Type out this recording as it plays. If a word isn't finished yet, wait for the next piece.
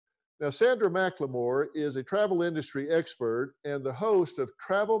Now, Sandra McLemore is a travel industry expert and the host of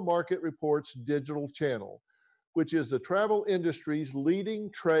Travel Market Report's digital channel, which is the travel industry's leading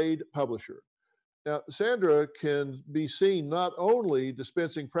trade publisher. Now, Sandra can be seen not only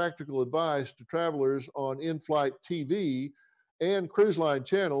dispensing practical advice to travelers on in-flight TV and cruise line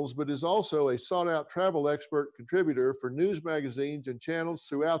channels, but is also a sought-out travel expert contributor for news magazines and channels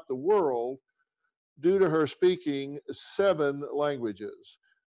throughout the world due to her speaking 7 languages.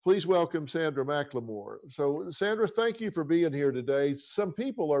 Please welcome Sandra McLemore. So, Sandra, thank you for being here today. Some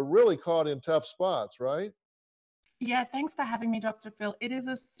people are really caught in tough spots, right? Yeah, thanks for having me, Dr. Phil. It is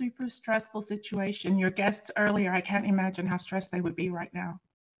a super stressful situation. Your guests earlier, I can't imagine how stressed they would be right now.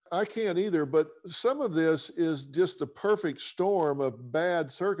 I can't either, but some of this is just the perfect storm of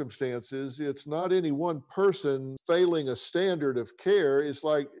bad circumstances. It's not any one person failing a standard of care. It's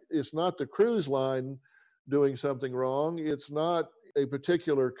like it's not the cruise line doing something wrong. It's not a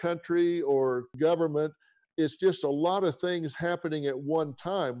particular country or government. It's just a lot of things happening at one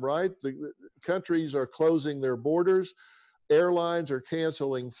time, right? The countries are closing their borders. Airlines are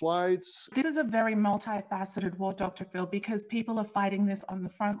canceling flights. This is a very multifaceted war, Dr. Phil, because people are fighting this on the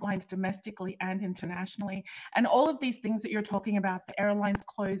front lines domestically and internationally. And all of these things that you're talking about, the airlines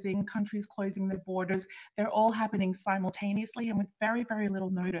closing, countries closing their borders, they're all happening simultaneously and with very, very little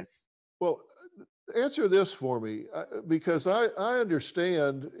notice. Well, answer this for me, because I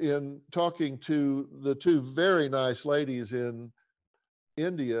understand in talking to the 2 very nice ladies in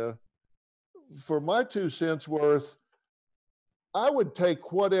India, for my 2 cents worth, I would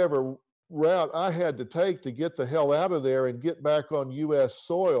take whatever route I had to take to get the hell out of there and get back on US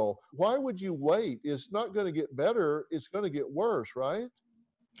soil. Why would you wait? It's not going to get better, it's going to get worse, right?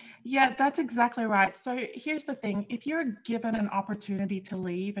 Yeah, that's exactly right. So here's the thing. If you're given an opportunity to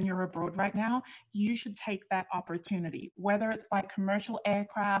leave and you're abroad right now, you should take that opportunity, whether it's by commercial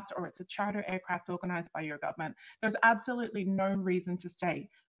aircraft or it's a charter aircraft organized by your government. There's absolutely no reason to stay.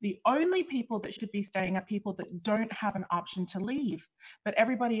 The only people that should be staying are people that don't have an option to leave, but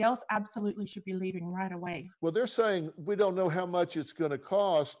everybody else absolutely should be leaving right away. Well, they're saying we don't know how much it's going to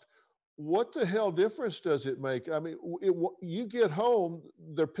cost. What the hell difference does it make? I mean, you get home,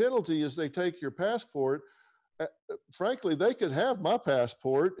 their penalty is they take your passport. Frankly, they could have my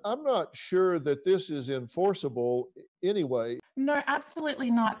passport. I'm not sure that this is enforceable anyway. No, absolutely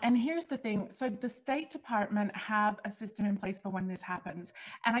not. And here's the thing. So the State Department have a system in place for when this happens.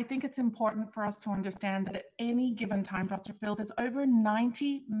 And I think it's important for us to understand that at any given time, Dr. Phil, there's over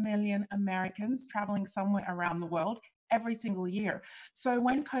 90 million Americans traveling somewhere around the world every single year. So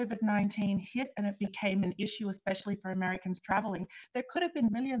when COVID-19 hit and it became an issue, especially for Americans traveling, there could have been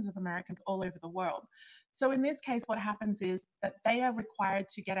millions of Americans all over the world. So in this case, what happens is that they are required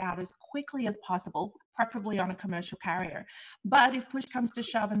to get out as quickly as possible, preferably on a commercial carrier. But if push comes to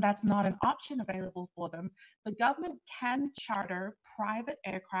shove and that's not an option available for them, the government can charter private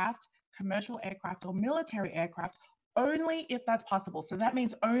aircraft, commercial aircraft, or military aircraft only if that's possible. So that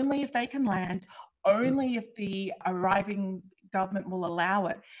means only if they can land, only if the arriving government will allow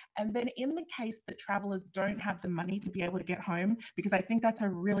it. And then in the case that travelers don't have the money to be able to get home, because I think that's a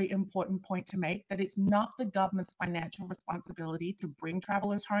really important point to make, that it's not the government's financial responsibility to bring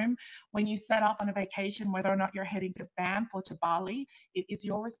travelers home. When you set off on a vacation, whether or not you're heading to Banff or to Bali, it is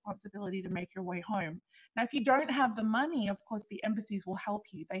your responsibility to make your way home. Now, if you don't have the money, of course, the embassies will help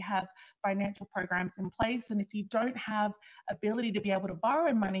you. They have financial programs in place. And if you don't have ability to be able to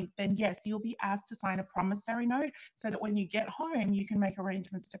borrow money, then yes, you'll be asked to sign a promissory note so that when you get home, you can make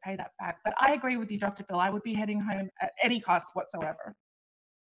arrangements to pay that back. But I agree with you, Dr. Phil. I would be heading home at any cost whatsoever.